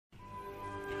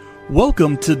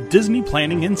Welcome to Disney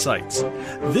Planning Insights.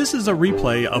 This is a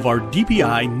replay of our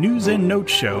DPI News and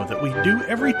Notes show that we do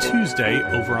every Tuesday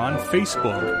over on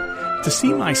Facebook. To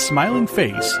see my smiling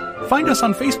face, find us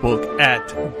on Facebook at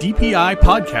DPI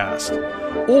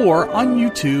Podcast or on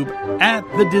YouTube at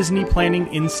the Disney Planning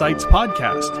Insights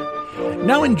Podcast.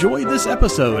 Now enjoy this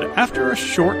episode after a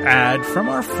short ad from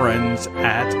our friends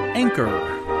at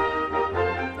Anchor.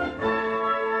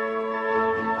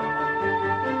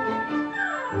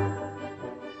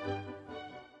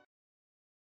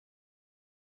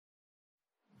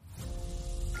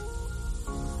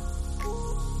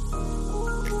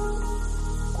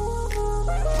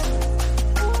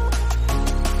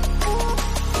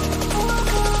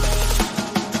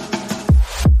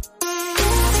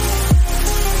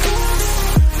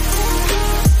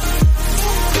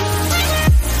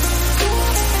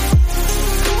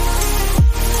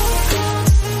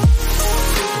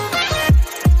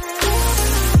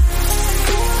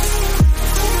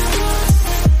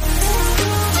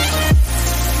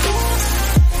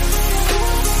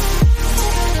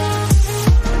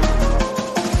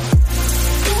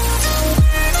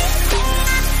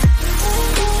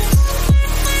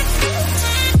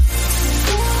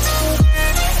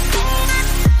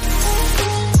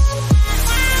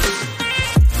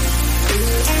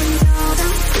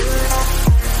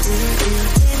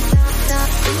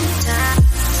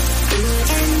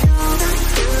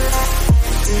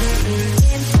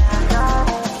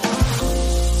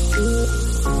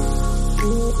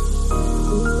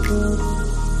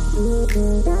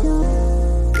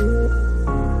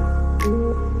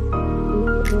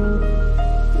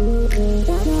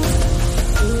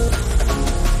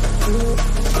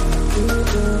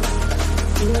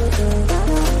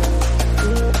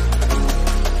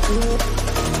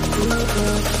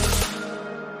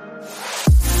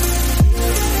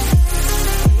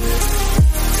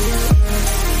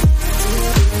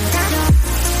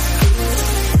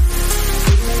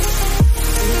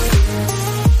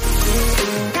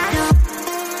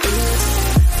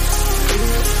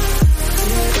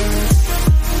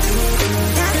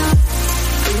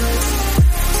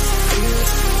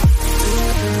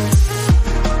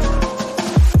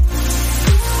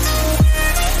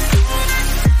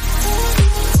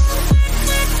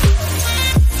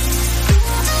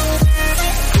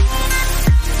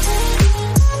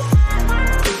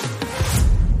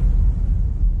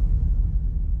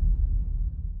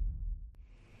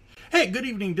 Hey, good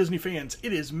evening, Disney fans.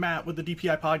 It is Matt with the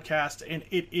DPI Podcast, and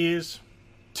it is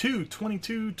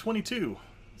 2/22/22.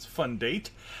 It's a fun date.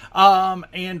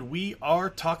 And we are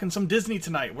talking some Disney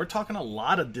tonight. We're talking a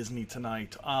lot of Disney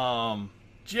tonight.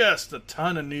 Just a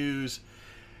ton of news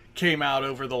came out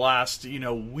over the last,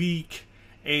 week.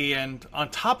 And on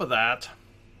top of that,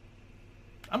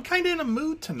 I'm kind of in a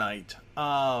mood tonight.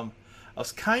 I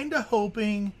was kind of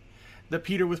hoping that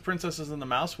Peter with Princesses and the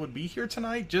Mouse would be here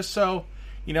tonight, just so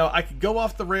I could go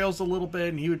off the rails a little bit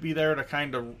and he would be there to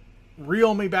kind of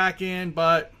reel me back in,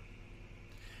 but,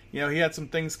 he had some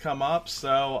things come up,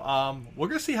 so we're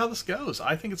going to see how this goes.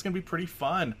 I think it's going to be pretty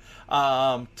fun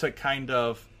to kind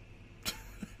of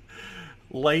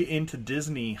lay into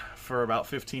Disney for about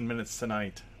 15 minutes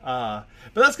tonight. But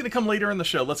that's going to come later in the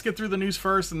show. Let's get through the news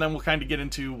first, and then we'll kind of get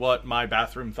into what my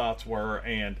bathroom thoughts were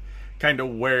and kind of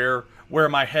where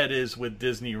my head is with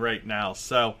Disney right now.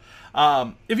 So,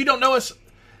 if you don't know us,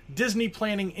 Disney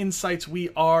Planning Insights, we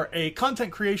are a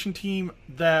content creation team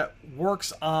that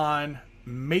works on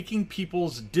making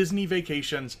people's Disney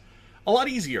vacations a lot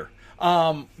easier.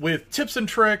 With tips and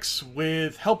tricks,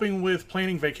 with helping with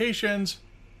planning vacations,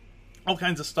 all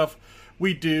kinds of stuff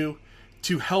we do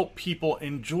to help people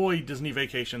enjoy Disney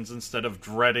vacations instead of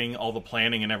dreading all the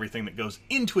planning and everything that goes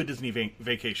into a Disney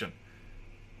vacation.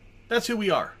 That's who we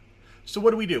are. So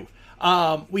what do?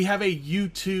 We have a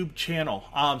YouTube channel.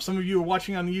 Some of you are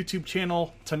watching on the YouTube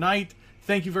channel tonight.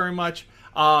 Thank you very much.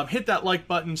 Hit that like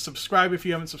button. Subscribe if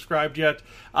you haven't subscribed yet.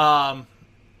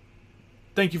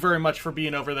 Thank you very much for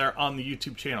being over there on the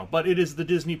YouTube channel. But it is the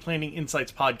Disney Planning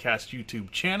Insights Podcast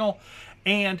YouTube channel.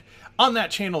 And on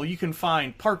that channel, you can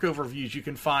find park overviews, you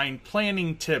can find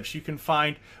planning tips, you can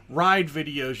find ride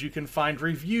videos, you can find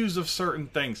reviews of certain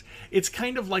things. It's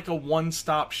kind of like a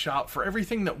one-stop shop for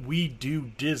everything that we do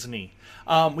Disney.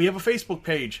 We have a Facebook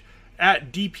page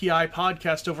at DPI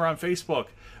Podcast over on Facebook.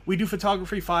 We do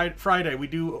Photography Friday. We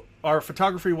do our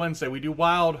Photography Wednesday. We do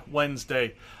Wild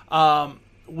Wednesday.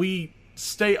 We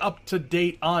stay up to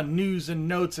date on news and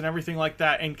notes and everything like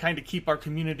that, and kind of keep our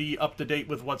community up to date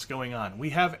with what's going on. We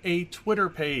have a Twitter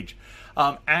page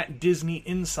at Disney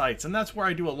Insights, and that's where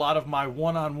I do a lot of my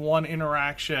one-on-one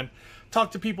interaction,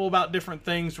 talk to people about different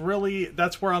things. Really,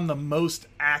 that's where I'm the most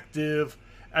active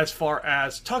as far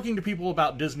as talking to people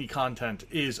about Disney content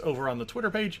is over on the Twitter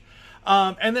page.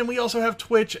 And then we also have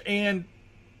Twitch, and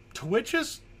Twitch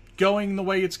is going the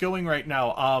way it's going right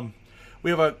now.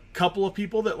 We have a couple of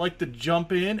people that like to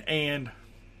jump in and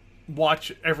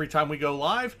watch every time we go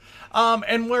live.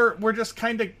 And we're just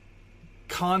kind of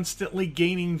constantly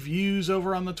gaining views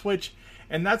over on the Twitch,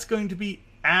 and that's going to be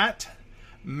at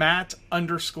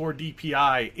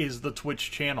Matt_DPI is the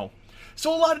Twitch channel.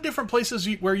 So a lot of different places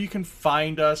where you can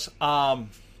find us. And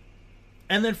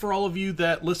then for all of you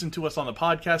that listen to us on the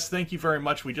podcast, thank you very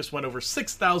much. We just went over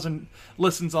 6,000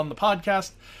 listens on the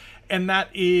podcast. And that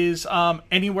is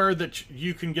anywhere that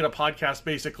you can get a podcast,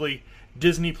 basically.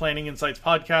 Disney Planning Insights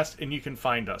podcast, and you can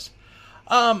find us.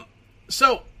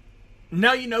 So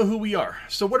now you know who we are.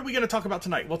 So what are we going to talk about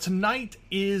tonight? Well, tonight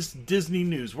is Disney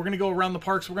news. We're going to go around the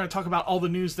parks. We're going to talk about all the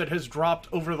news that has dropped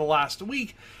over the last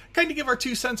week, kind of give our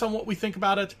 2 cents on what we think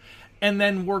about it, and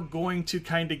then we're going to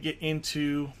kind of get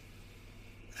into,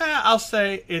 I'll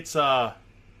say it's a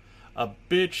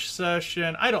bitch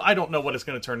session. I don't know what it's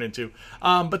going to turn into,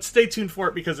 but stay tuned for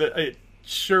it because it's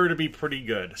sure to be pretty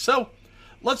good. So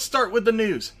let's start with the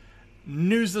news.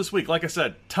 News this week. Like I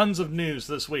said, tons of news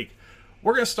this week.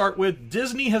 We're going to start with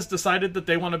Disney has decided that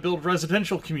they want to build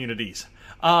residential communities.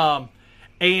 And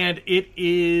it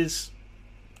is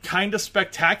kind of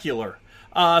spectacular.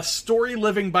 Story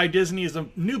Living by Disney is a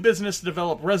new business to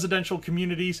develop residential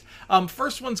communities.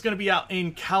 First one's going to be out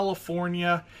in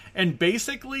California. And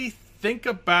basically, think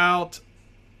about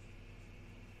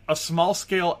a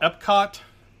small-scale Epcot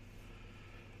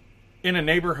in a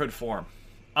neighborhood form.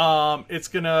 It's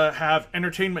going to have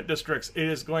entertainment districts. It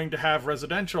is going to have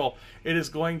residential. It is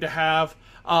going to have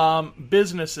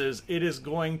businesses. It is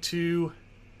going to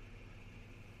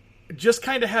just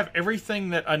kind of have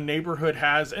everything that a neighborhood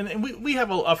has. And we have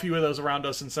a few of those around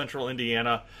us in central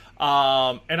Indiana.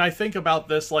 And I think about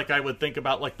this like I would think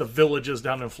about like the villages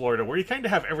down in Florida, where you kind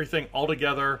of have everything all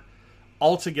together,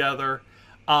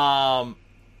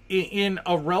 in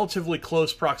a relatively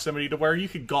close proximity to where you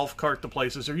could golf cart to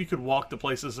places or you could walk to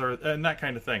places and that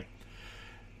kind of thing.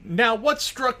 Now, what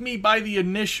struck me by the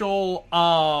initial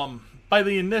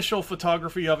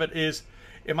photography of it is,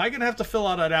 am I going to have to fill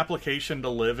out an application to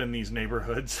live in these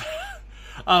neighborhoods?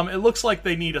 It looks like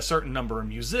they need a certain number of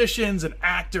musicians and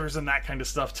actors and that kind of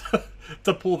stuff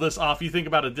to pull this off. You think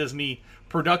about a Disney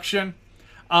production.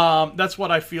 That's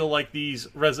what I feel like these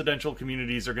residential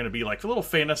communities are going to be like, little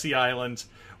fantasy islands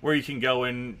where you can go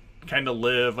and kind of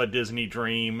live a Disney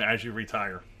dream as you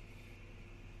retire.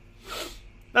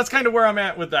 That's kind of where I'm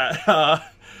at with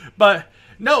that. But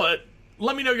no,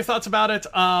 let me know your thoughts about it.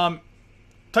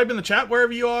 Type in the chat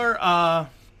wherever you are.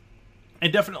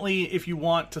 And definitely, if you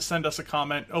want to send us a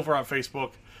comment over on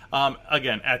Facebook,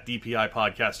 again, at DPI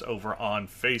Podcast over on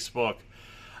Facebook.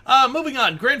 Moving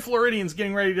on, Grand Floridian's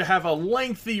getting ready to have a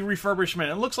lengthy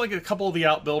refurbishment. It looks like a couple of the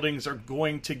outbuildings are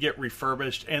going to get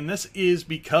refurbished, and this is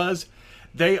because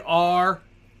they are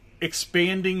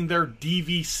expanding their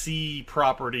DVC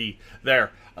property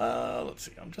there. Let's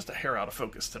see, I'm just a hair out of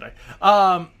focus today.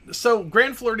 So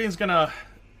Grand Floridian's going to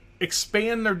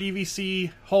expand their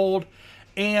DVC hold,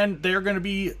 and they're going to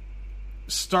be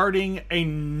starting a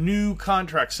new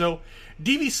contract. So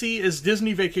DVC is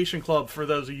Disney Vacation Club, for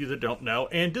those of you that don't know.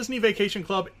 And Disney Vacation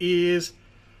Club is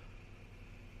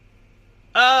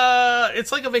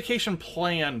it's like a vacation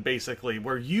plan, basically,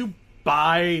 where you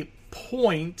buy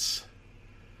points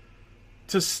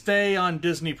to stay on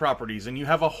Disney properties, and you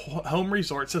have a home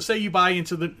resort. So say you buy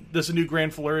into this new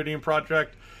Grand Floridian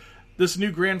project. This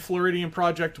new Grand Floridian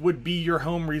project would be your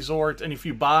home resort, and if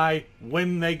you buy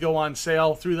when they go on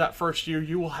sale through that first year,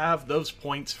 you will have those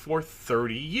points for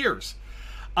 30 years.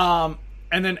 And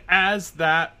then as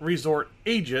that resort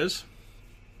ages,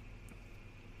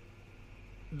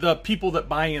 the people that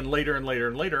buy in later and later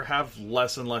and later have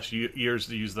less and less years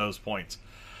to use those points.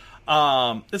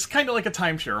 It's kind of like a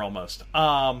timeshare almost.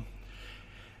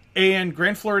 And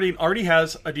Grand Floridian already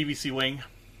has a DVC wing.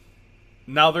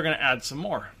 Now they're going to add some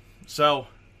more. So,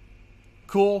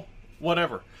 cool,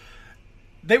 whatever.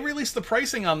 They released the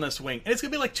pricing on this wing, and it's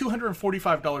going to be like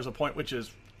 $245 a point, which is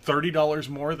 $30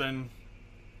 more than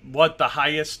what the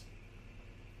highest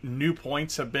new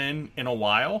points have been in a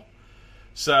while.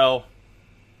 So,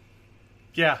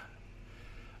 yeah.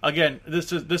 Again,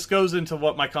 this goes into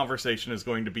what my conversation is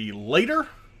going to be later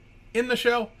in the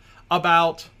show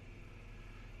about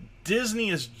Disney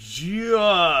is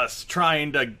just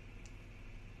trying to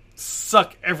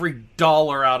suck every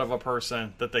dollar out of a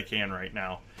person that they can right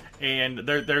now. And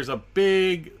there's a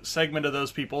big segment of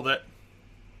those people that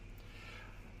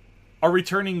are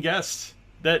returning guests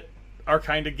that are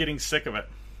kind of getting sick of it.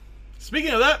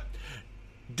 Speaking of that,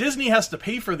 Disney has to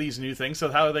pay for these new things,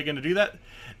 so how are they going to do that?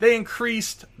 They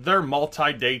increased their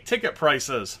multi-day ticket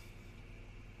prices.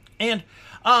 And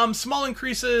small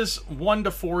increases, 1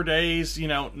 to 4 days,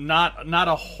 not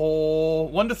a whole.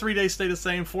 1 to 3 days stay the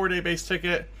same. 4-day base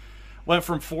ticket went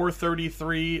from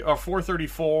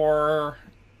 $434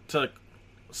 to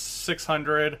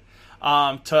 $600 to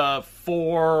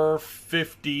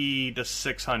 $450 to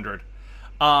 $600.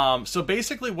 So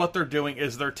basically what they're doing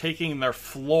is they're taking their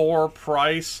floor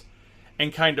price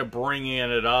and kind of bringing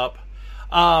it up.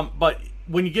 But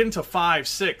when you get into 5,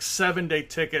 6, 7-day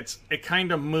tickets, it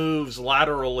kind of moves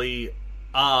laterally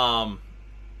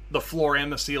the floor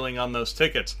and the ceiling on those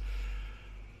tickets.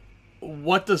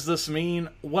 What does this mean?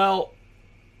 Well,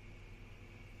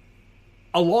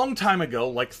 a long time ago,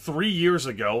 like 3 years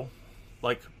ago,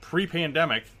 like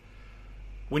pre-pandemic,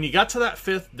 when you got to that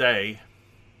 5th day,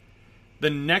 the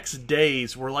next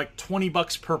days were like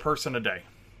 $20 per person a day.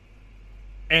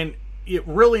 And it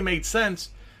really made sense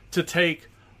to take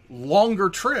longer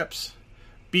trips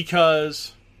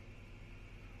because,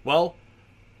 well,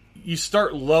 you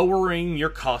start lowering your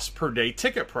cost per day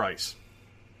ticket price.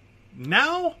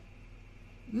 Now,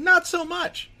 not so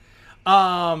much.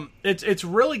 It's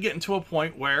really getting to a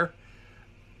point where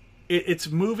it's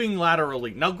moving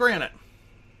laterally. Now, granted,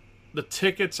 the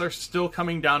tickets are still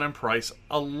coming down in price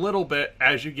a little bit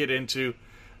as you get into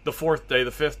the 4th day,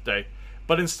 the 5th day.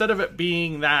 But instead of it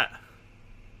being that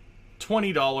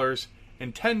 $20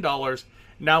 and $10,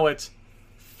 now it's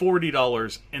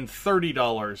 $40 and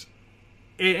 $30.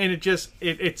 And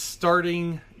it's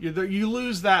starting, you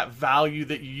lose that value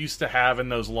that you used to have in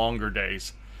those longer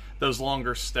days, those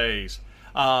longer stays,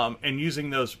 and using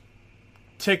those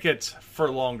tickets for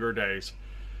longer days.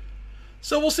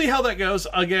 So we'll see how that goes.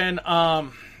 Again,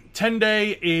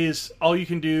 10-day is all you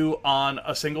can do on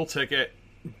a single ticket.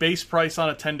 Base price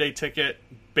on a 10-day ticket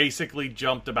basically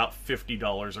jumped about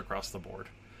 $50 across the board.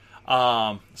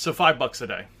 So $5 a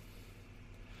day.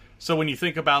 So when you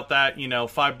think about that,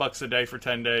 $5 a day for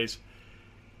 10 days,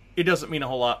 it doesn't mean a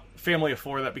whole lot. Family of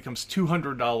 4, that becomes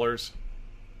 $200,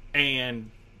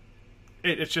 and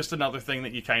it's just another thing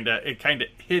that it kind of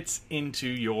hits into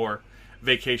your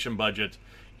vacation budget.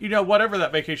 Whatever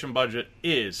that vacation budget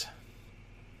is.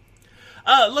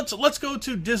 Let's go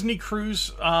to Disney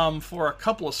Cruise for a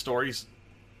couple of stories.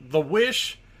 The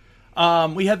Wish,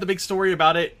 we had the big story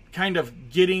about it kind of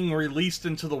getting released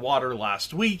into the water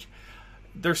last week.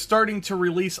 They're starting to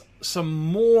release some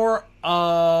more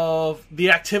of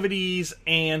the activities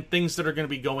and things that are going to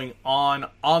be going on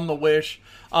the Wish.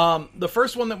 The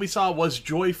first one that we saw was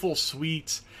Joyful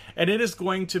Sweets, and it is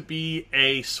going to be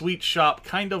a sweet shop,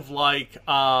 kind of like,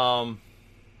 Vanellope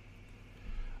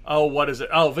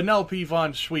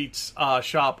Von Sweet's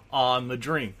shop on the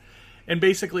Dream. And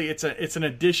basically, it's an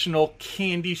additional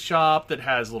candy shop that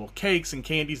has little cakes and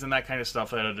candies and that kind of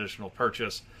stuff at additional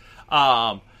purchase.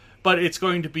 But it's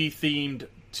going to be themed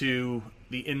to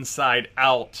the Inside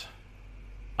Out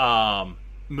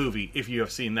movie, if you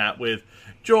have seen that, with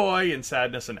joy and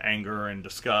sadness and anger and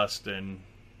disgust and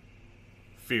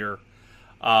fear.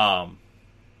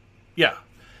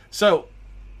 So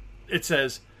it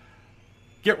says,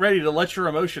 get ready to let your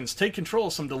emotions take control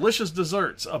of some delicious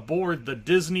desserts aboard the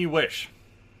Disney Wish.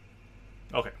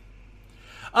 Okay.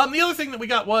 The other thing that we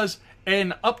got was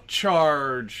an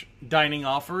upcharge dining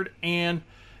offered, and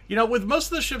with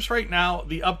most of the ships right now,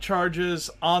 the upcharges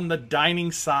on the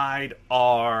dining side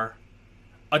are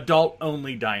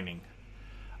adult-only dining.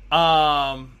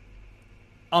 On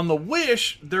the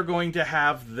Wish, they're going to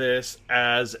have this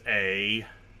as a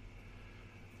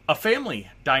family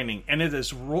dining, and it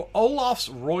is Olaf's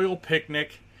Royal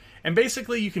Picnic. And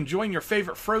basically, you can join your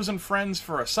favorite Frozen friends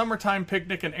for a summertime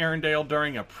picnic in Arendelle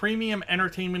during a premium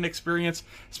entertainment experience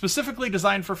specifically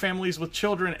designed for families with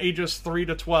children ages 3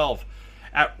 to 12.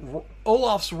 At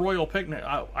Olaf's Royal Picnic,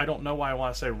 I don't know why I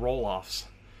want to say Roloff's.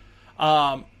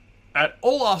 At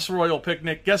Olaf's Royal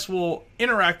Picnic, guests will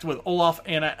interact with Olaf,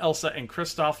 Anna, Elsa, and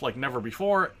Kristoff like never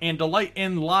before, and delight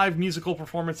in live musical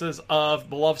performances of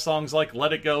beloved songs like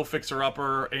Let It Go, Fixer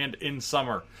Upper, and In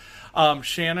Summer.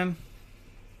 Shannon,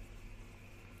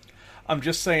 I'm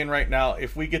just saying right now,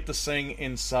 if we get to sing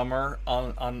In Summer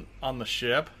on the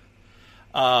ship,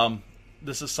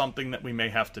 this is something that we may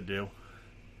have to do.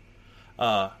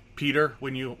 Peter,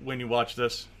 when you watch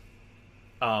this,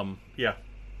 yeah,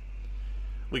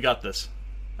 we got this.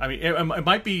 I mean, it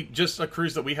might be just a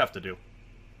cruise that we have to do.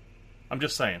 I'm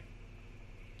just saying.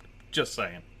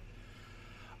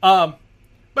 But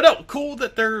no, cool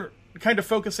that they're kind of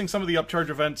focusing some of the upcharge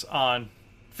events on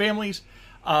families.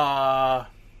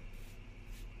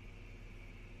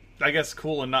 I guess,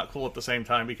 cool and not cool at the same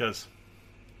time, because,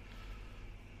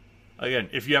 again,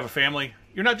 if you have a family,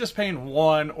 you're not just paying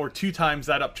 1 or 2 times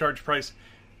that upcharge price.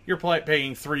 You're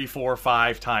paying 3, 4,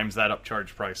 5 times that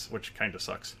upcharge price, which kind of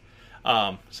sucks.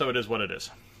 So it is what it is.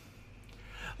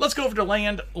 Let's go over to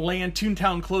Land.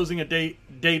 Toontown closing a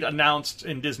date announced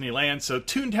in Disneyland. So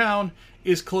Toontown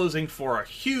is closing for a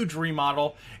huge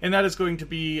remodel, and that is going to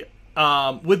be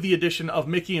with the addition of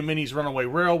Mickey and Minnie's Runaway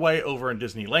Railway over in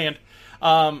Disneyland.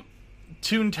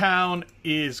 Toontown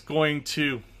is going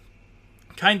to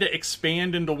kind of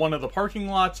expand into one of the parking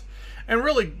lots and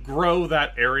really grow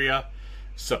that area.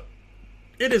 So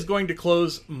it is going to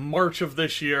close March of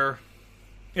this year,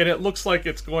 and it looks like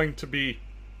it's going to be,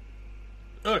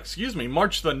 March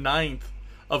the 9th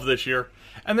of this year,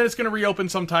 and then it's going to reopen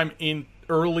sometime in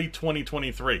early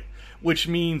 2023, which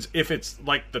means if it's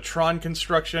like the Tron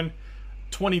construction,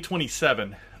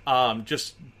 2027.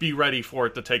 Just be ready for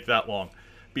it to take that long,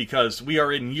 because we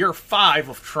are in year 5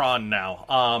 of Tron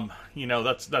now.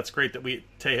 That's great that we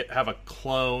have a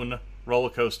clone roller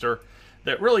coaster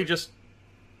that really just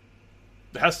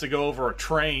has to go over a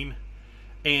train,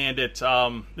 and it's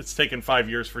taken 5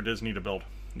 years for Disney to build.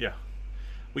 Yeah,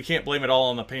 we can't blame it all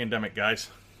on the pandemic, guys.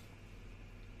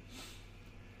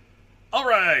 All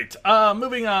right,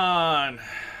 moving on.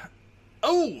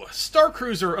 Oh, Star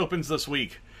Cruiser opens this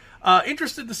week.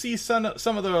 Interested to see some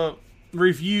of the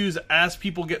reviews as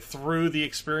people get through the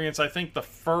experience. I think the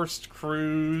first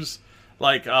cruise,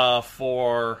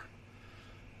 for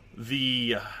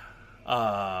the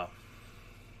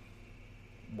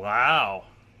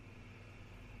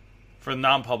for the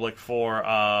non-public,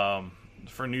 for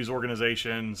news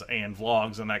organizations and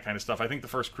vlogs and that kind of stuff, I think the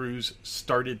first cruise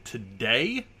started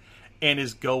today and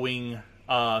is going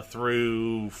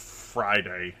through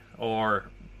Friday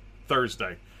or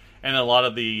Thursday, and a lot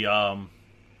of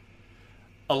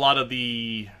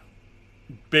the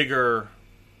bigger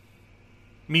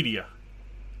media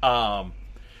are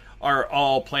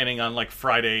all planning on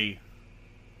Friday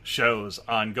shows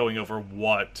on going over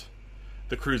what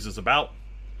the cruise is about.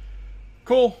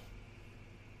 Cool.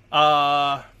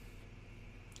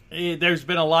 There's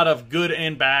been a lot of good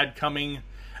and bad coming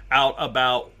out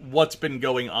about what's been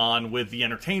going on with the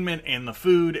entertainment and the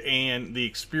food and the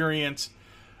experience,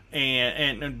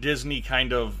 and Disney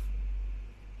kind of,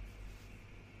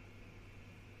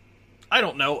 I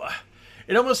don't know,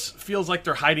 it almost feels like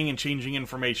they're hiding and changing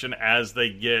information as they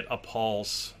get a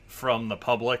pulse from the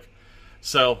public.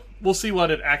 So we'll see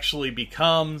what it actually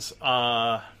becomes.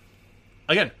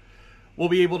 Again, we'll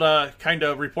be able to kind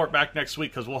of report back next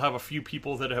week, because we'll have a few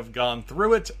people that have gone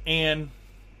through it, and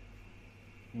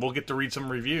we'll get to read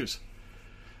some reviews.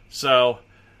 So,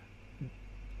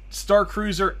 Star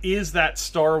Cruiser is that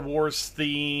Star Wars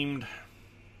themed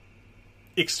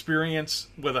experience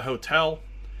with a hotel.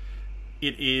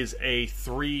 It is a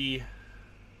 2-night,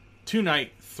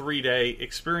 3-day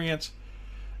experience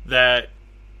that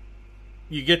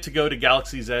you get to go to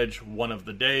Galaxy's Edge one of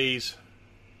the days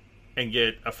and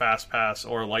get a fast pass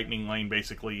or a lightning lane,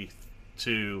 basically,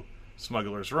 to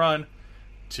Smuggler's Run,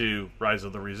 to Rise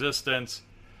of the Resistance.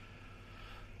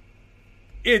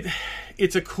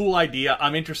 It's a cool idea.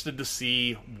 I'm interested to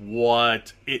see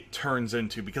what it turns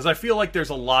into, because I feel like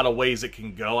there's a lot of ways it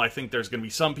can go. I think there's going to be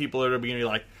some people that are going to be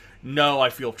like, no,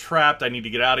 I feel trapped, I need to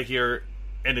get out of here,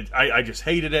 and I just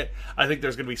hated it. I think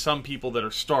there's going to be some people that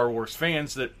are Star Wars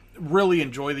fans that really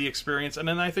enjoy the experience, and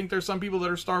then I think there's some people that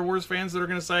are Star Wars fans that are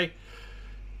going to say,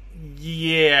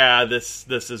 yeah, this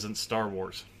isn't Star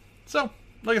Wars. So,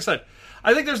 like I said,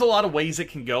 I think there's a lot of ways it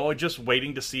can go. I'm just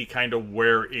waiting to see kind of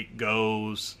where it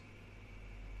goes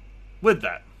with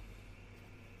that,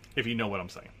 if you know what I'm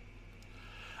saying.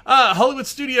 Hollywood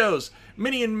Studios,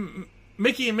 Mickey and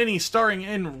Minnie starring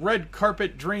in Red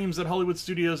Carpet Dreams at Hollywood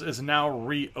Studios is now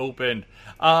reopened.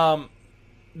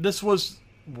 This was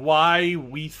why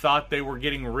we thought they were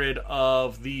getting rid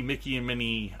of the Mickey and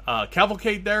Minnie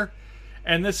cavalcade there.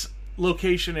 And this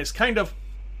location is kind of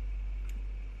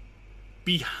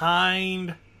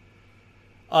behind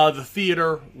the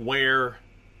theater where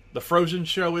the Frozen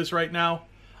show is right now,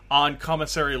 on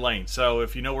Commissary Lane. So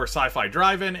if you know where Sci-Fi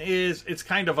Drive-In is, it's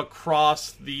kind of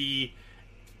across the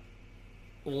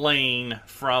lane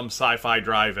from Sci-Fi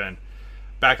Drive-In,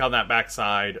 back on that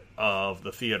backside of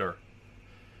the theater.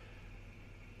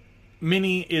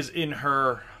 Minnie is in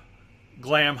her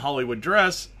glam Hollywood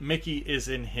dress. Mickey is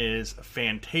in his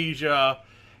Fantasia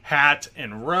hat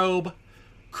and robe.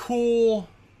 Cool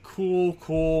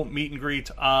meet and greet.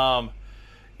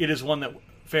 It is one that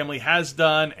family has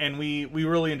done, and we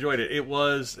really enjoyed it. It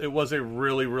was a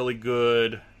really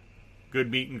good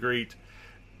meet and greet.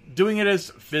 doing it as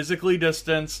physically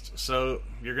distanced, so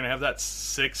you're going to have that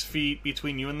 6 feet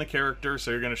between you and the character,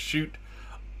 so you're going to shoot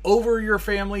over your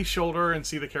family's shoulder and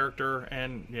see the character,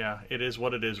 and yeah, it is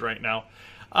what it is right now.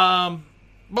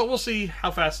 But we'll see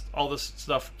how fast all this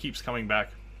stuff keeps coming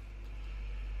back.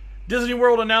 Disney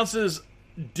World announces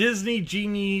Disney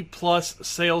Genie Plus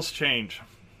sales change.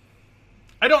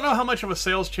 I don't know how much of a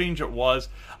sales change it was,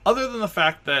 other than the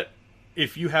fact that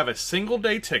if you have a single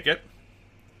day ticket,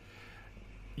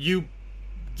 you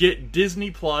get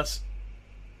Disney Plus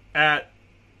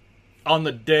on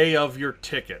the day of your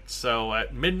ticket. So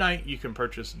at midnight, you can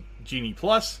purchase Genie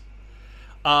Plus,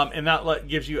 and that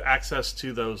gives you access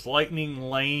to those Lightning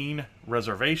Lane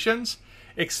reservations,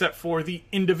 except for the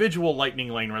individual Lightning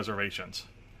Lane reservations.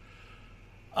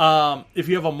 If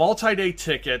you have a multi-day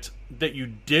ticket that you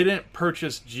didn't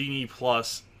purchase Genie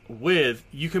Plus with,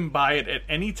 you can buy it at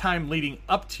any time leading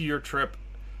up to your trip,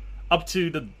 up to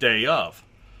the day of.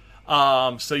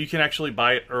 So you can actually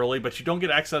buy it early, but you don't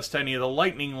get access to any of the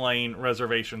Lightning Lane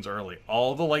reservations early.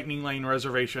 All the Lightning Lane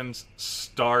reservations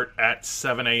start at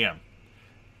 7 a.m.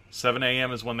 7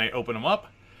 a.m. is when they open them up.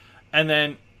 And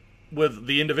then with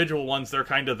the individual ones, they're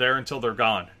kind of there until they're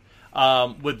gone.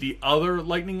 With the other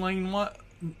Lightning Lane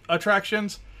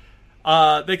attractions,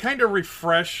 they kind of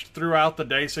refresh throughout the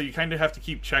day, so you kind of have to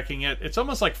keep checking it. It's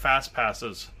almost like Fast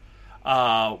Passes,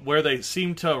 where they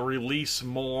seem to release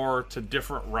more to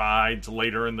different rides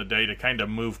later in the day to kind of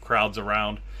move crowds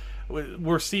around.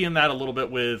 We're seeing that a little bit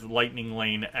with Lightning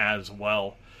Lane as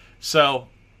well. So,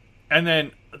 and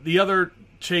then the other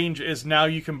change is now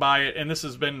you can buy it, and this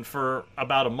has been for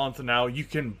about a month now, you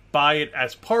can buy it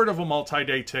as part of a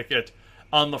multi-day ticket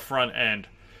on the front end.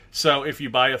 So if you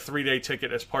buy a 3-day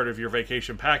ticket as part of your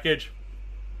vacation package,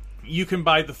 you can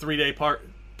buy the 3-day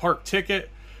park ticket,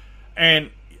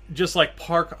 and just like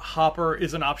Park Hopper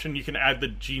is an option, you can add the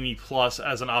Genie Plus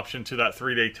as an option to that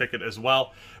 3-day ticket as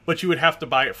well. But you would have to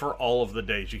buy it for all of the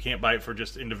days. You can't buy it for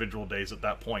just individual days at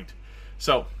that point.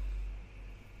 So,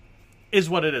 is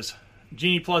what it is.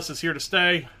 Genie Plus is here to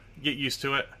stay. Get used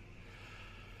to it.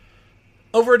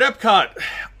 Over at Epcot,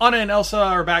 Anna and Elsa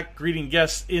are back greeting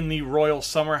guests in the Royal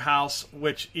Summer House,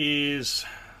 which is,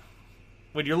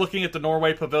 when you're looking at the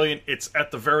Norway Pavilion, it's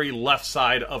at the very left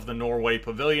side of the Norway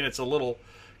Pavilion. It's a little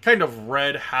kind of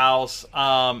red house.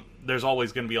 There's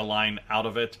always going to be a line out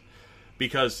of it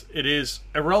because it is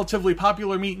a relatively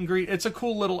popular meet and greet. It's a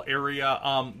cool little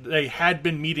area. They had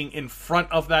been meeting in front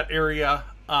of that area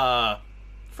for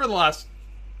the last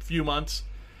few months,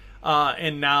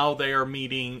 and now they are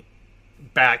meeting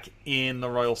back in the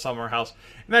Royal Summer House.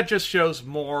 And that just shows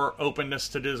more openness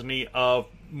to Disney of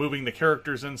moving the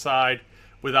characters inside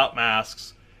without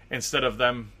masks instead of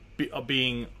them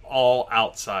being all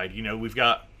outside. You know, we've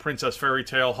got Princess Fairy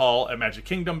Tale Hall at Magic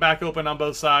Kingdom back open on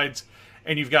both sides,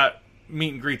 and you've got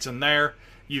meet and greets in there.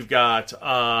 You've got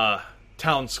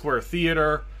Town Square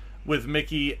Theater with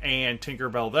Mickey and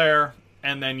Tinkerbell there,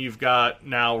 and then you've got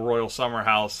now Royal Summer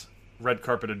House, Red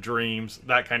Carpet of Dreams,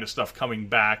 that kind of stuff coming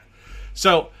back.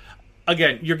 So,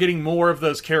 again, you're getting more of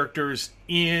those characters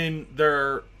in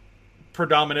their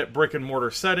predominant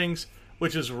brick-and-mortar settings,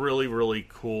 which is really, really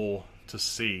cool to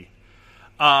see.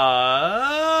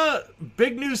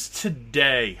 Big news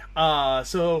today.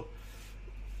 So,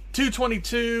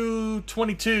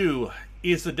 2/22/22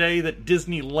 is the day that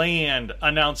Disneyland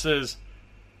announces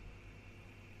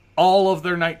all of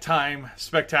their nighttime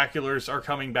spectaculars are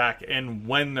coming back and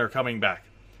when they're coming back.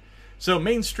 So,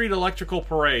 Main Street Electrical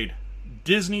Parade,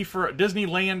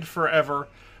 Disneyland Forever,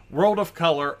 World of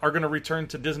Color are going to return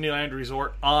to Disneyland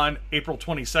Resort on April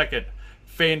 22nd.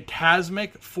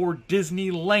 Fantasmic for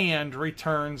Disneyland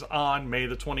returns on May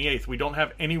the 28th. We don't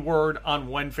have any word on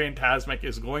when Fantasmic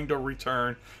is going to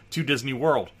return to Disney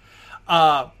World.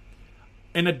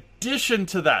 In addition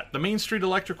to that, the Main Street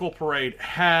Electrical Parade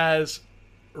has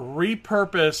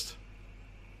repurposed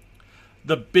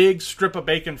the big strip of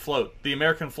bacon float, the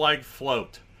American flag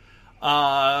float,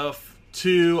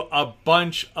 to a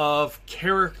bunch of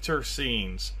character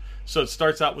scenes. So it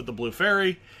starts out with the Blue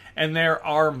Fairy, and there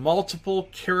are multiple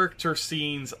character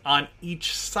scenes on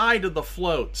each side of the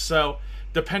float. So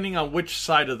depending on which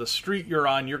side of the street you're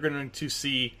on, you're going to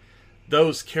see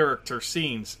those character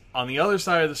scenes. On the other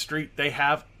side of the street, they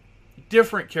have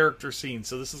different character scenes.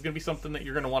 So this is going to be something that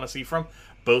you're going to want to see from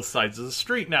both sides of the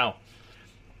street now.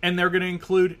 And they're going to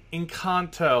include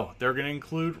Encanto. They're going to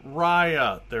include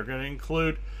Raya. They're going to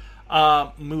include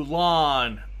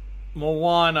Mulan,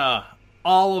 Moana,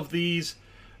 all of these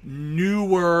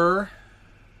newer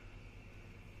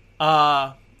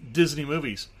Disney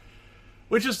movies,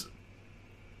 which is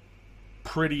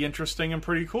pretty interesting and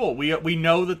pretty cool. We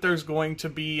know that there's going to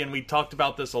be, and we talked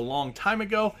about this a long time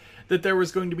ago, that there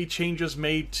was going to be changes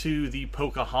made to the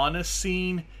Pocahontas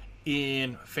scene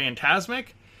in Fantasmic.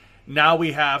 Now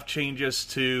we have changes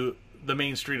to the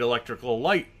Main Street Electrical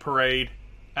Light Parade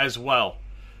as well.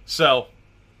 So,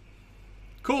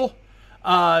 cool.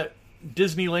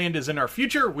 Disneyland is in our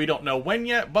future. We don't know when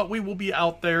yet, but we will be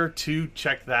out there to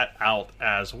check that out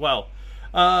as well.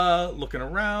 Looking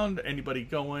around. Anybody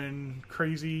going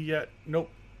crazy yet? Nope.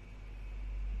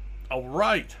 All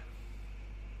right.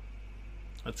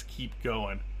 Let's keep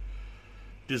going.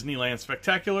 Disneyland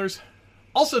Spectaculars.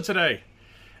 Also today,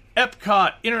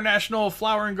 Epcot International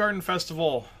Flower and Garden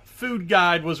Festival food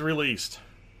guide was released.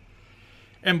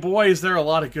 And boy, is there a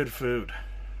lot of good food.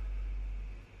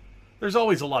 There's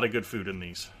always a lot of good food in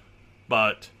these.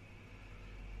 But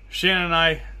Shannon and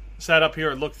I sat up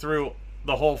here and looked through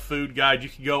the whole food guide. You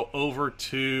can go over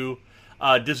to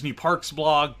Disney Parks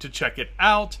blog to check it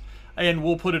out. And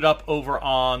we'll put it up over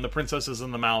on the Princesses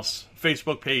and the Mouse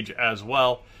Facebook page as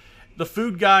well. The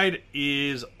food guide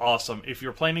is awesome. If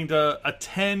you're planning to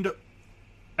attend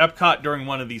Epcot during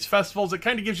one of these festivals, it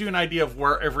kind of gives you an idea of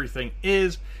where everything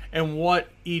is and what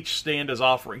each stand is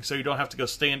offering. So you don't have to go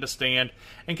stand to stand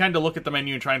and kind of look at the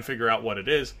menu and try and figure out what it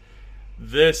is.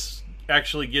 This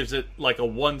actually gives it like a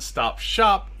one-stop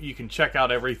shop. You can check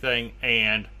out everything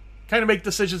and kind of make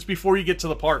decisions before you get to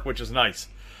the park, which is nice.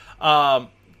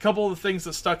 Couple of the things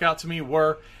that stuck out to me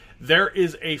were there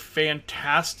is a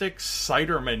fantastic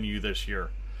cider menu this year.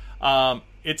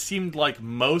 It seemed like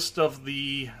most of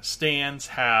the stands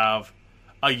have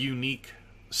a unique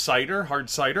cider,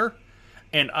 hard cider,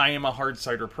 and I am a hard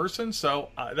cider person, so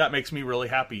that makes me really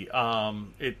happy.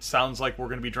 It sounds like we're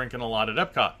going to be drinking a lot at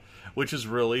Epcot, which is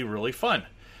really, really fun.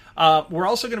 We're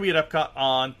also going to be at Epcot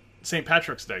on St.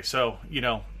 Patrick's Day, so, you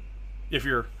know, if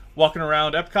you're walking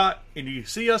around Epcot and you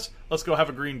see us, let's go have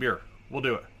a green beer. We'll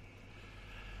do it.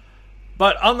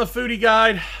 But on the foodie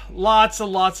guide, lots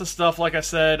of stuff. Like I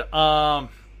said,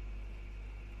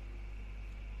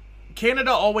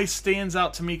 Canada always stands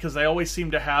out to me because they always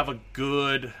seem to have a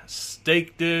good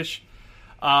steak dish.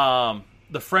 The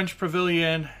French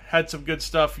Pavilion had some good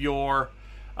stuff. Your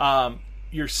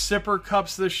sipper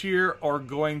cups this year are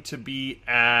going to be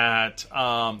at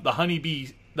the Honey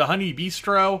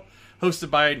Bistro, hosted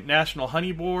by National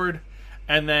Honey Board,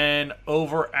 and then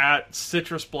over at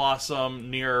Citrus Blossom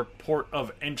near Port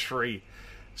of Entry.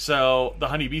 So the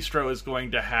Honey Bistro is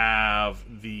going to have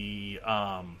the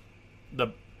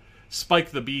Spike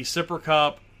the Bee sipper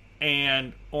cup,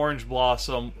 and Orange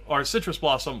Blossom or Citrus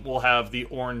Blossom will have the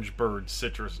Orange Bird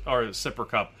citrus or sipper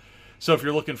cup. So if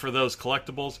you're looking for those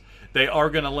collectibles, they are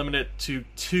going to limit it to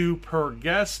 2 per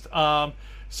guest, so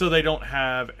they don't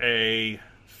have a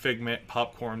Figment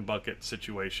popcorn bucket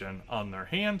situation on their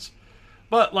hands.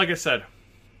 But like I said,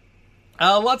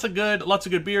 lots of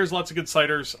good beers, lots of good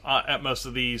ciders at most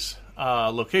of these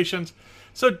locations.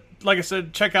 So like I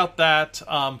said, check out that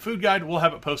food guide. We'll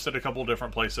have it posted a couple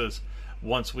different places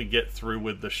once we get through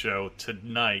with the show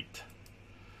tonight.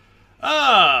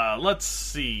 Let's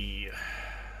see.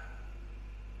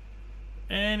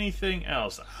 Anything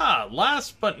else?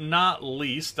 Last but not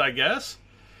least, I guess,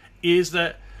 is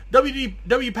that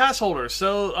WDW pass holders.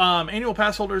 So annual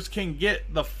pass holders can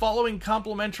get the following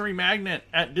complimentary magnet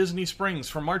at Disney Springs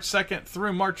from March 2nd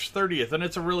through March 30th. And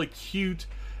it's a really cute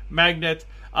magnet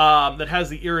that has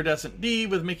the iridescent D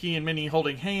with Mickey and Minnie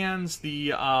holding hands.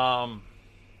 The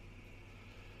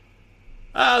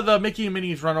Mickey and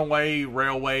Minnie's Runaway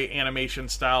Railway animation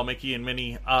style Mickey and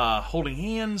Minnie holding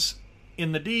hands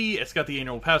in the D. It's got the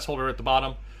annual pass holder at the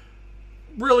bottom.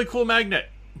 Really cool magnet.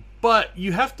 But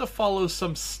you have to follow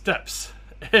some steps.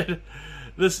 And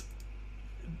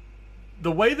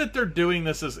the way that they're doing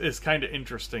this is kind of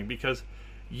interesting because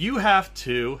you have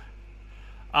to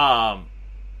have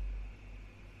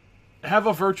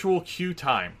a virtual queue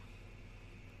time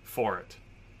for it.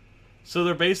 So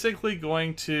they're basically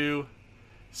going to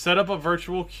set up a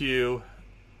virtual queue,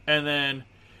 and then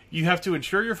you have to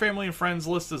ensure your family and friends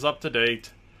list is up to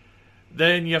date.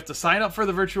 Then you have to sign up for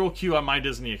the virtual queue on My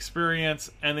Disney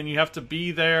Experience, and then you have to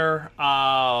be there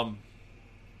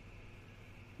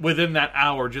within that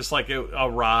hour, just like a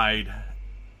ride.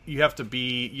 You have to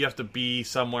be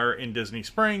somewhere in Disney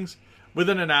Springs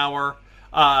within an hour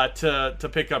to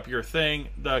pick up your thing.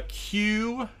 The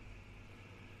queue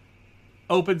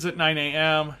opens at 9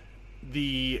 a.m.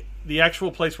 The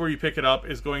actual place where you pick it up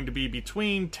is going to be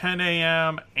between 10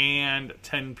 a.m. and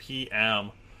 10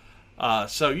 p.m.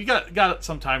 So you got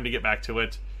some time to get back to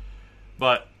it,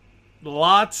 but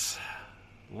lots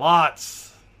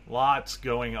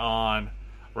going on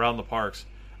around the parks.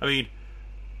 I mean,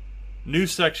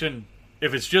 News section,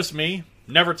 if it's just me,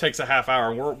 never takes a half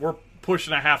hour. We're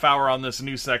pushing a half hour on this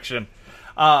news section.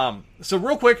 So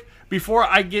real quick, before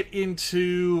I get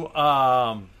into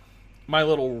my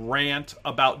little rant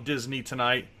about Disney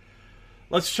tonight,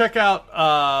 let's check out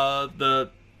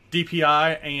the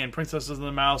DPI and Princesses and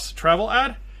the Mouse travel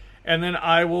ad, and then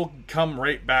I will come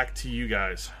right back to you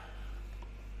guys.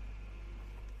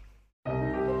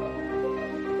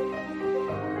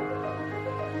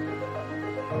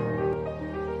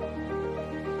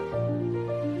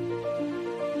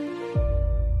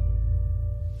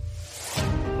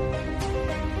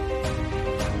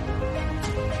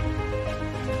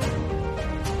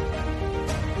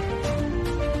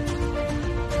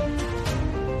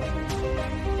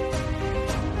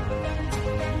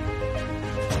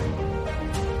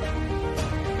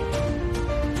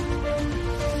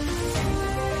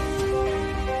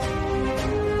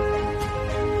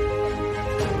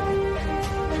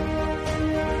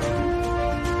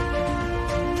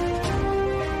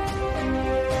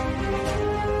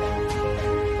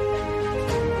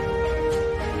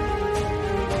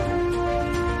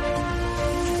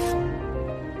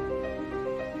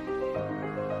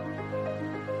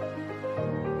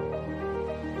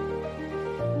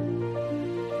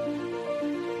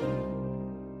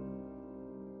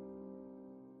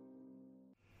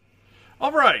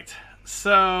 All right,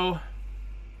 so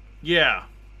yeah,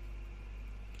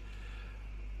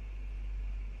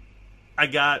 I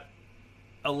got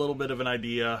a little bit of an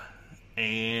idea,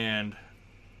 and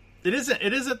it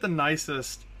isn't the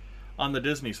nicest on the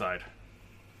Disney side.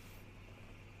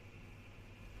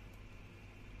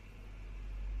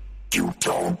 You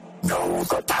don't know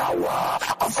the power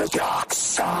of the dark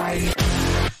side.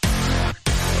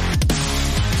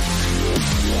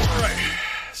 All right.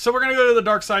 So we're going to go to the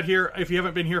dark side here. If you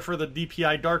haven't been here for the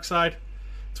DPI dark side,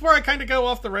 it's where I kind of go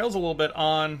off the rails a little bit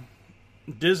on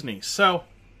Disney. So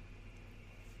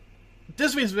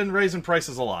Disney's been raising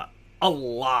prices a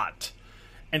lot,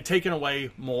 and taking away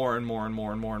more and more and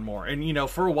more and more and more. And, you know,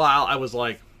 for a while I was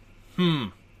like,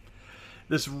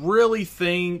 this really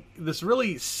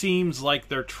seems like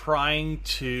they're trying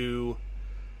to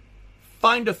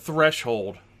find a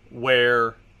threshold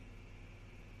where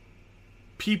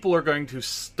people are going to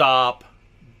stop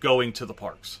going to the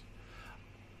parks.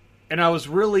 And I was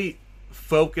really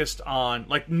focused on,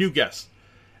 like, new guests.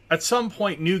 At some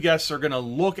point, new guests are going to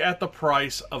look at the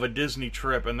price of a Disney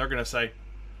trip and they're going to say,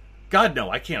 God,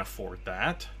 no, I can't afford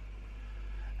that.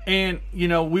 And, you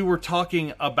know, we were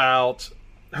talking about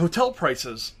hotel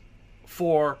prices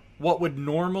for what would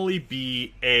normally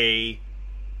be a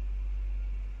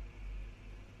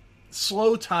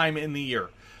slow time in the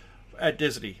year at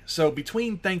Disney. So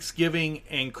between Thanksgiving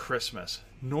and Christmas,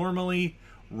 normally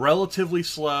relatively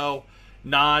slow,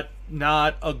 not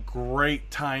a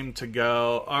great time to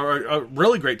go, or a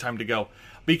really great time to go,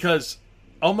 because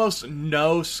almost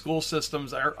no school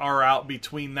systems are out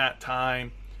between that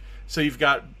time. So you've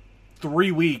got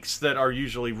 3 weeks that are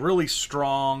usually really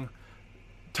strong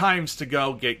times to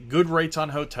go, get good rates on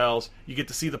hotels. You get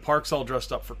to see the parks all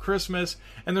dressed up for Christmas,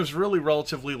 and there's really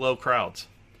relatively low crowds.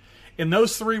 In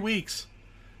those 3 weeks,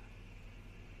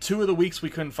 2 of the weeks we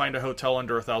couldn't find a hotel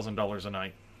under $1,000 a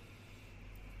night.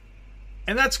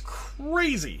 And that's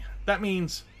crazy. That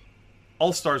means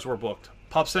All Stars were booked.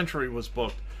 Pop Century was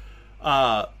booked.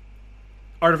 Art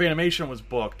of Animation was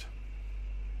booked.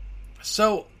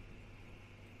 So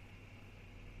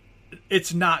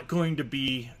it's not going to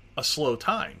be a slow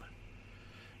time.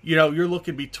 You know, you're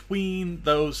looking between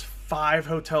those 5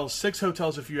 hotels, 6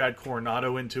 hotels if you add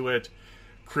Coronado into it,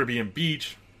 Caribbean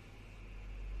Beach.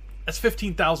 That's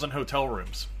 15,000 hotel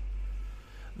rooms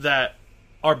that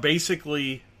are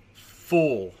basically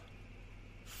full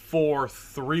for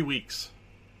 3 weeks.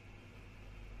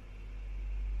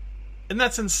 And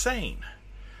that's insane.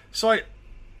 So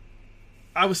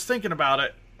I was thinking about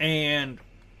it, and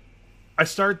I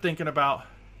started thinking about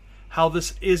how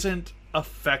this isn't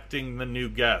affecting the new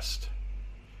guest.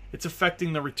 It's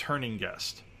affecting the returning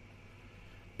guest.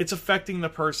 It's affecting the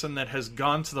person that has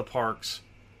gone to the parks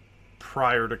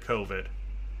prior to COVID.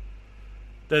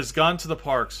 That has gone to the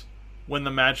parks when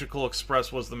the Magical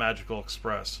Express was the Magical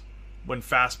Express. When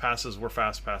Fast Passes were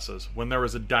Fast Passes. When there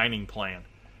was a dining plan.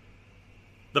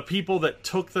 The people that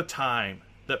took the time,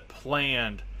 that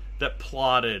planned, that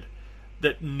plotted,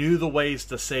 that knew the ways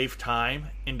to save time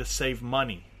and to save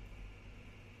money.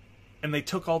 And they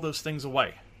took all those things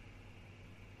away.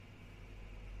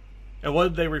 And what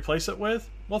did they replace it with?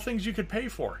 Well, things you could pay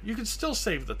for. You can still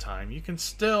save the time. You can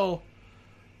still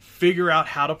figure out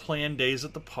how to plan days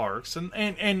at the parks.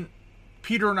 And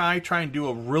Peter and I try and do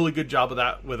a really good job of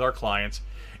that with our clients,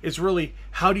 is really,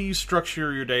 how do you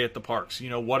structure your day at the parks? You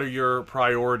know, what are your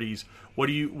priorities? What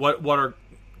are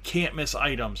can't miss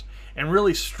items? And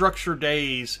really structure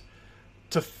days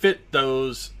to fit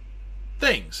those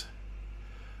things.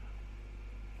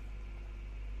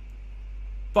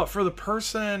 But for the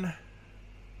person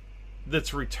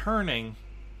that's returning,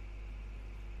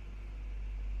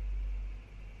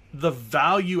 the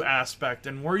value aspect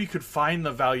and where you could find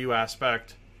the value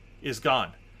aspect is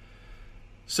gone.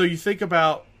 So you think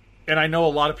about, and I know a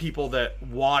lot of people that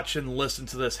watch and listen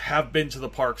to this have been to the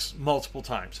parks multiple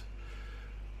times.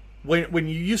 When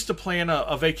you used to plan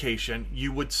a vacation,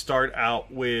 you would start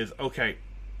out with, okay,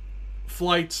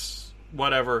 flights,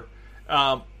 whatever,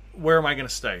 where am I going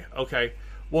to stay? Okay,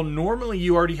 well, normally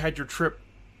you already had your trip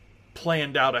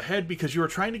planned out ahead because you were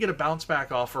trying to get a bounce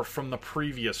back offer from the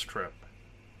previous trip.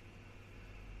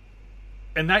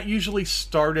 And that usually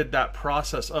started that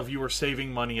process of you were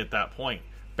saving money at that point.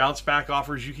 Bounce back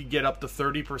offers, you could get up to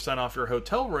 30% off your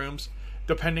hotel rooms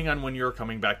depending on when you were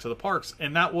coming back to the parks.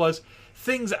 And that was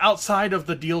things outside of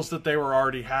the deals that they were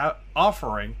already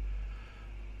offering.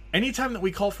 Anytime that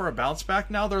we call for a bounce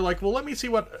back now, they're like, well, let me see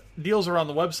what deals are on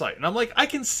the website. And I'm like, I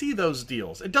can see those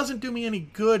deals. It doesn't do me any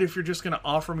good if you're just going to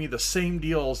offer me the same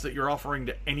deals that you're offering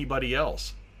to anybody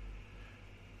else.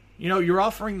 You know, you're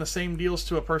offering the same deals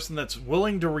to a person that's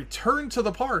willing to return to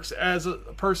the parks as a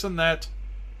person that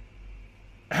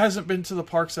hasn't been to the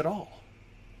parks at all.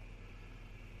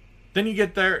 Then you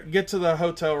get to the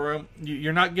hotel room.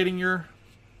 You're not getting your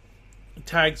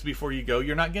tags before you go.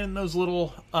 You're not getting those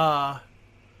little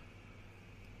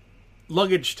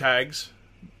luggage tags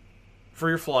for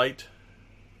your flight.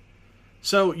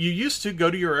 So you used to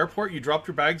go to your airport, you dropped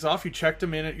your bags off, you checked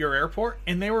them in at your airport,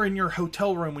 and they were in your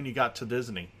hotel room when you got to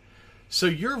Disney. So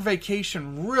your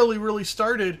vacation really, really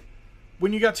started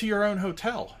when you got to your own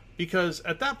hotel. Because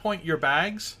at that point, your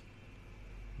bags,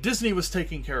 Disney was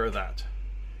taking care of that.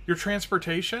 Your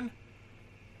transportation,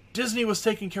 Disney was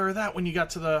taking care of that when you got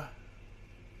to the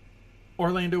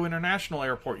Orlando International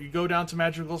Airport. You go down to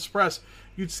Magical Express,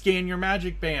 you'd scan your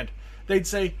Magic Band. They'd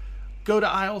say, go to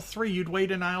aisle 3. You'd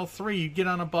wait in aisle 3. You'd get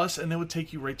on a bus, and they would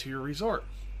take you right to your resort.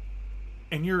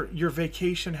 And your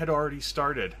vacation had already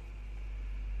started.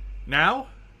 Now,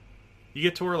 you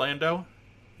get to Orlando,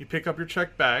 you pick up your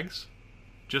checked bags,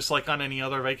 just like on any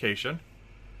other vacation,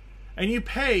 and you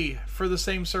pay for the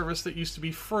same service that used to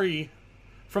be free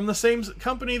from the same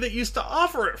company that used to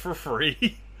offer it for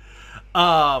free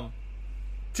to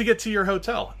get to your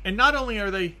hotel. And not only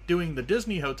are they doing the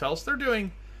Disney hotels, they're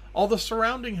doing all the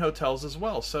surrounding hotels as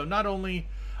well. So not only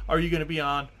are you going to be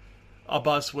on a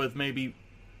bus with maybe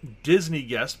Disney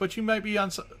guests, but you might be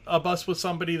on a bus with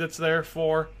somebody that's there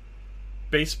for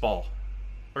baseball,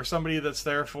 or somebody that's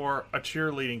there for a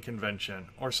cheerleading convention,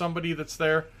 or somebody that's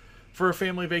there for a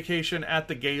family vacation at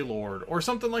the Gaylord, or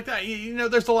something like that. You know,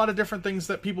 there's a lot of different things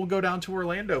that people go down to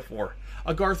Orlando for.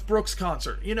 A Garth Brooks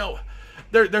concert. You know,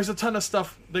 there's a ton of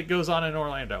stuff that goes on in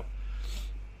Orlando.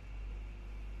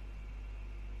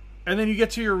 And then you get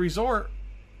to your resort,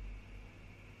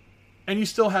 and you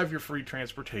still have your free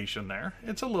transportation there.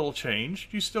 It's a little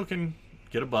changed. You still can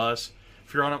get a bus.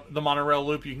 If you're on the monorail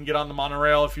loop, you can get on the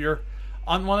monorail. If you're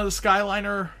on one of the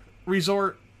Skyliner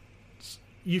resorts,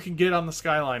 you can get on the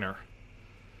Skyliner.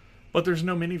 But there's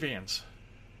no minivans.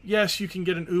 Yes, you can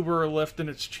get an Uber or Lyft and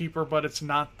it's cheaper, but it's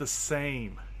not the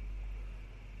same.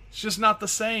 It's just not the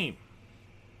same.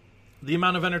 The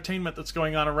amount of entertainment that's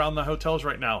going on around the hotels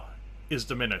right now is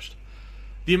diminished.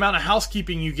 The amount of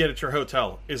housekeeping you get at your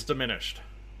hotel is diminished.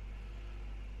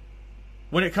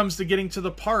 When it comes to getting to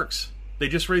the parks, they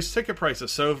just raised ticket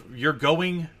prices. So if you're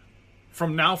going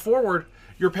from now forward,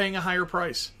 you're paying a higher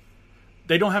price.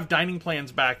 They don't have dining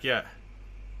plans back yet.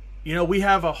 You know, we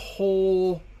have a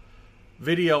whole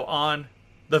video on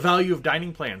the value of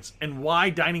dining plans and why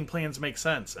dining plans make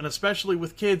sense. And especially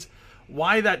with kids,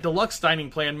 why that deluxe dining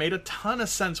plan made a ton of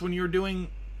sense when you were doing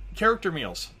character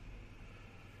meals.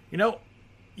 You know,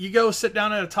 you go sit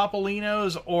down at a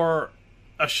Topolino's or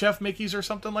a Chef Mickey's or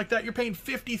something like that, you're paying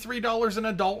 $53 an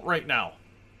adult right now.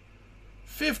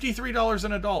 $53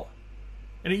 an adult.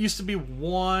 And it used to be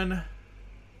one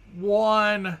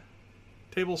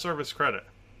table service credit.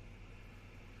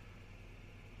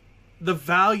 The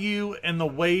value and the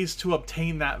ways to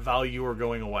obtain that value are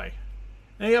going away.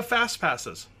 And you have fast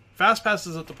passes. Fast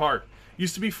passes at the park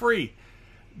used to be free.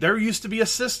 There used to be a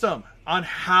system on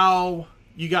how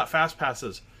you got fast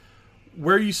passes,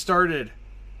 where you started,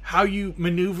 how you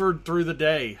maneuvered through the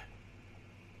day.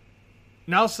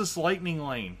 Now it's this lightning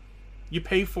lane. You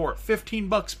pay for it.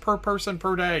 $15 per person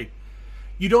per day.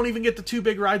 You don't even get the 2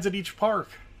 big rides at each park.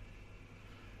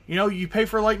 You know, you pay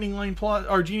for Lightning Lane Plus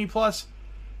or Genie Plus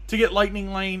to get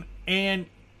Lightning Lane and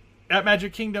at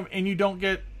Magic Kingdom, and you don't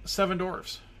get Seven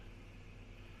Dwarfs.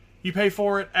 You pay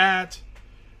for it at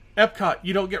Epcot.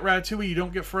 You don't get Ratatouille. You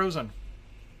don't get Frozen.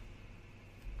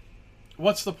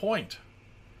 What's the point?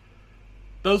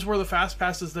 Those were the fast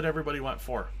passes that everybody went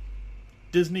for.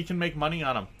 Disney can make money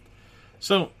on them.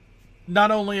 So,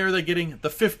 not only are they getting the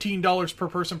 $15 per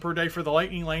person per day for the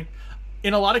Lightning Lane,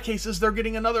 in a lot of cases, they're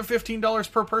getting another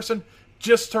 $15 per person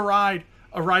just to ride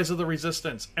a Rise of the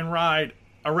Resistance and ride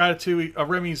a Ratatouille, a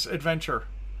Remy's Adventure.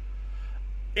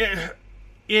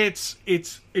 It's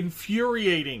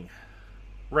infuriating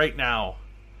right now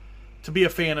to be a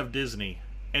fan of Disney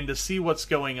and to see what's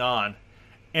going on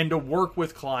and to work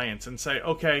with clients and say,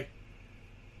 okay,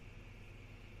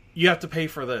 you have to pay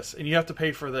for this, and you have to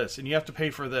pay for this, and you have to pay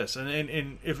for this.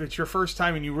 And if it's your first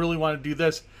time and you really want to do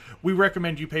this, we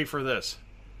recommend you pay for this.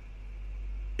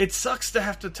 It sucks to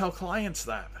have to tell clients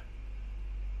that.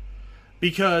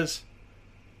 Because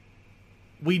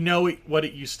we know what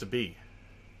it used to be.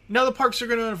 Now the parks are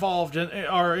going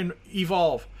to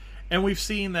evolve. And we've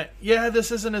seen that, yeah,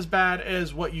 this isn't as bad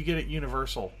as what you get at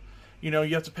Universal. You know,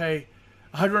 you have to pay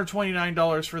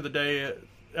 $129 for the day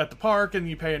at the park, and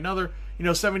you pay another,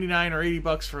 $79 or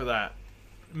 $80 for that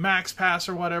Max Pass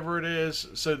or whatever it is,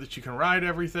 so that you can ride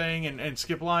everything and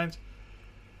skip lines.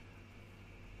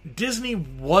 Disney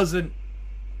wasn't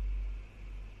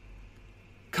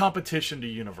competition to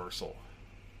Universal.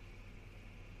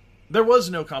 There was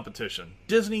no competition.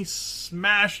 Disney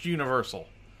smashed Universal.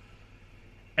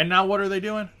 And now what are they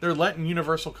doing? They're letting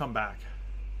Universal come back.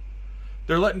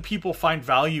 They're letting people find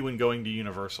value in going to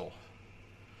Universal.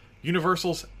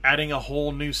 Universal's adding a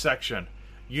whole new section.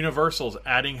 Universal's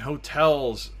adding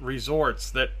hotels,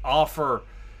 resorts that offer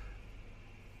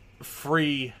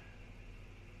free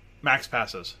Max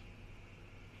Passes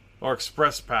or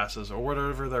Express Passes or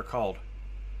whatever they're called.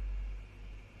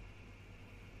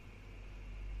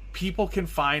 People can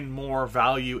find more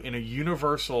value in a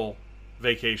Universal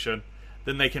vacation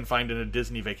than they can find in a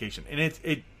Disney vacation. And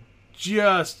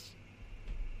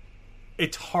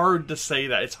it's hard to say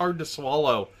that. It's hard to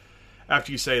swallow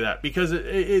after you say that, because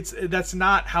that's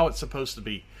not how it's supposed to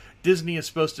be. Disney is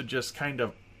supposed to just kind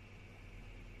of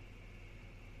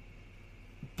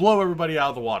blow everybody out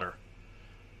of the water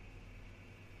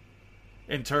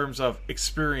in terms of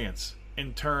experience,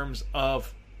 in terms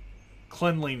of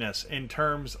cleanliness, in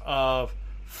terms of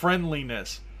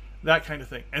friendliness, that kind of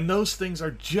thing. And those things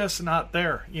are just not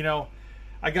there.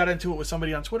 I got into it with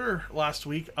somebody on Twitter last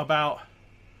week about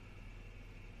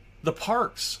the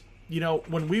parks.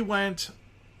 When we went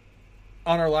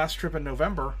on our last trip in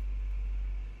November,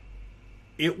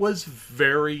 it was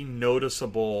very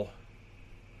noticeable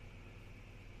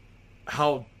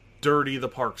how dirty the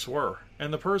parks were.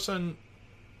 And the person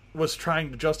was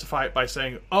trying to justify it by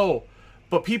saying, oh,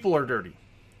 but people are dirty.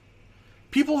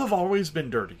 People have always been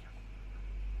dirty.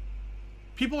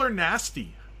 People are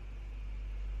nasty.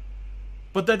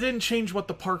 But that didn't change what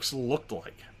the parks looked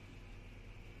like.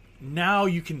 Now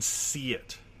you can see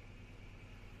it.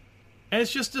 And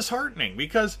it's just disheartening,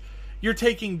 because you're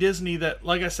taking Disney that,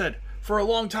 like I said, for a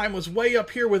long time was way up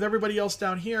here with everybody else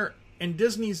down here, and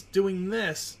Disney's doing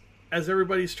this as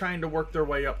everybody's trying to work their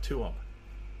way up to them.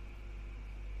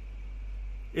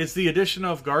 Is the addition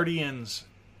of Guardians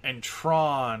and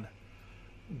Tron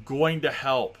going to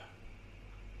help?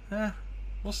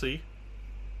 We'll see.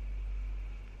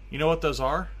 You know what those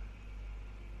are?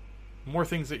 More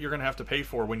things that you're going to have to pay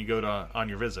for when you go on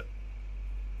your visit.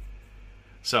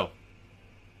 So,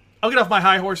 I'll get off my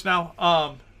high horse now.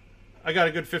 I got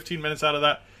a good 15 minutes out of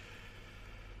that.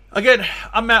 Again,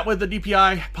 I'm Matt with the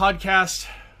DPI podcast.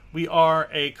 We are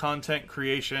a content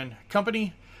creation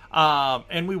company,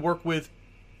 and we work with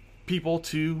people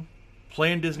to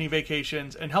plan Disney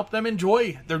vacations and help them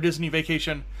enjoy their Disney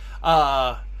vacation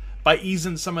by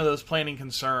easing some of those planning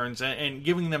concerns and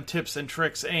giving them tips and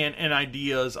tricks and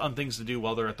ideas on things to do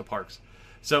while they're at the parks.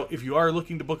 So if you are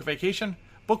looking to book a vacation,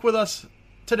 book with us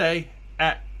today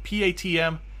at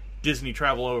PATM Disney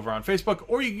Travel over on Facebook,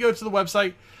 or you can go to the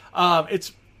website.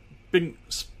 It's been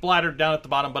splattered down at the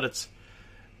bottom, but it's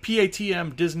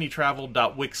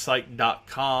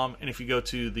patmdisneytravel.wixsite.com, and if you go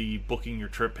to the booking your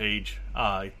trip page,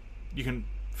 you can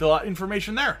fill out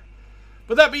information there.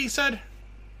 But that being said,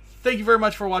 thank you very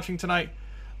much for watching tonight.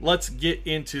 Let's get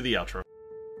into the outro.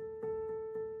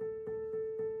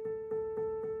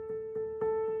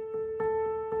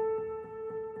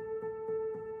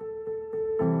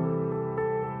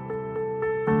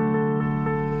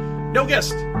 No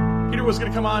guest. Peter was going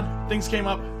to come on. Things came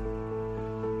up.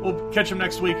 We'll catch him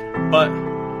next week, but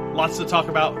lots to talk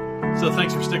about. So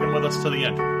thanks for sticking with us to the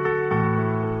end.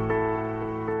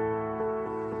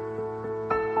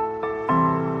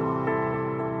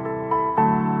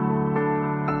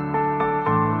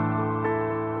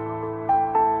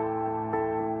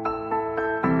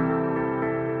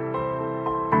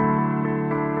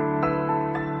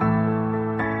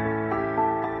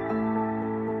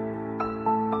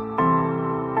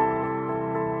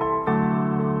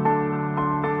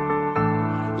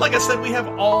 Like I said, we have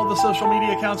all the social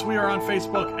media accounts. We are on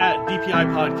Facebook at DPI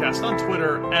Podcast, on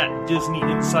Twitter at Disney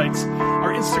Insights.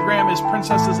 Our Instagram is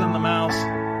Princesses and the Mouse.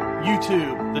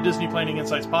 YouTube, the Disney Planning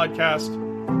Insights Podcast.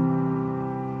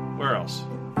 Where else?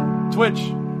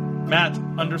 Twitch,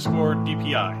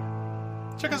 Matt_DPI.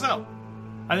 Check us out.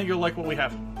 I think you'll like what we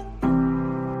have.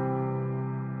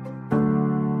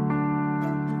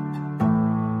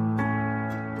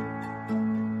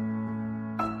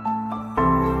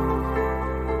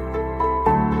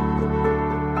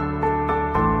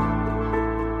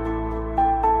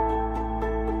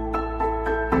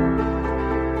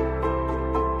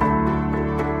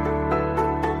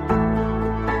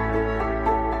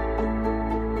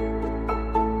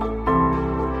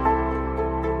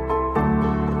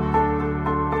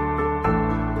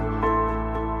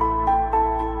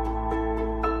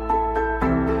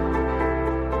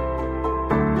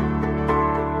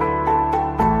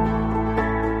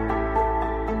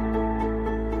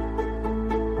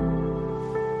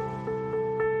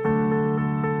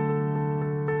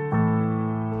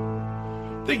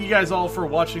 Thank you guys all for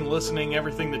watching, listening,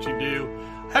 everything that you do.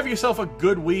 Have yourself a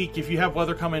good week. If you have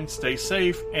weather coming, stay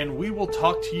safe, and we will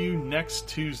talk to you next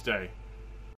Tuesday.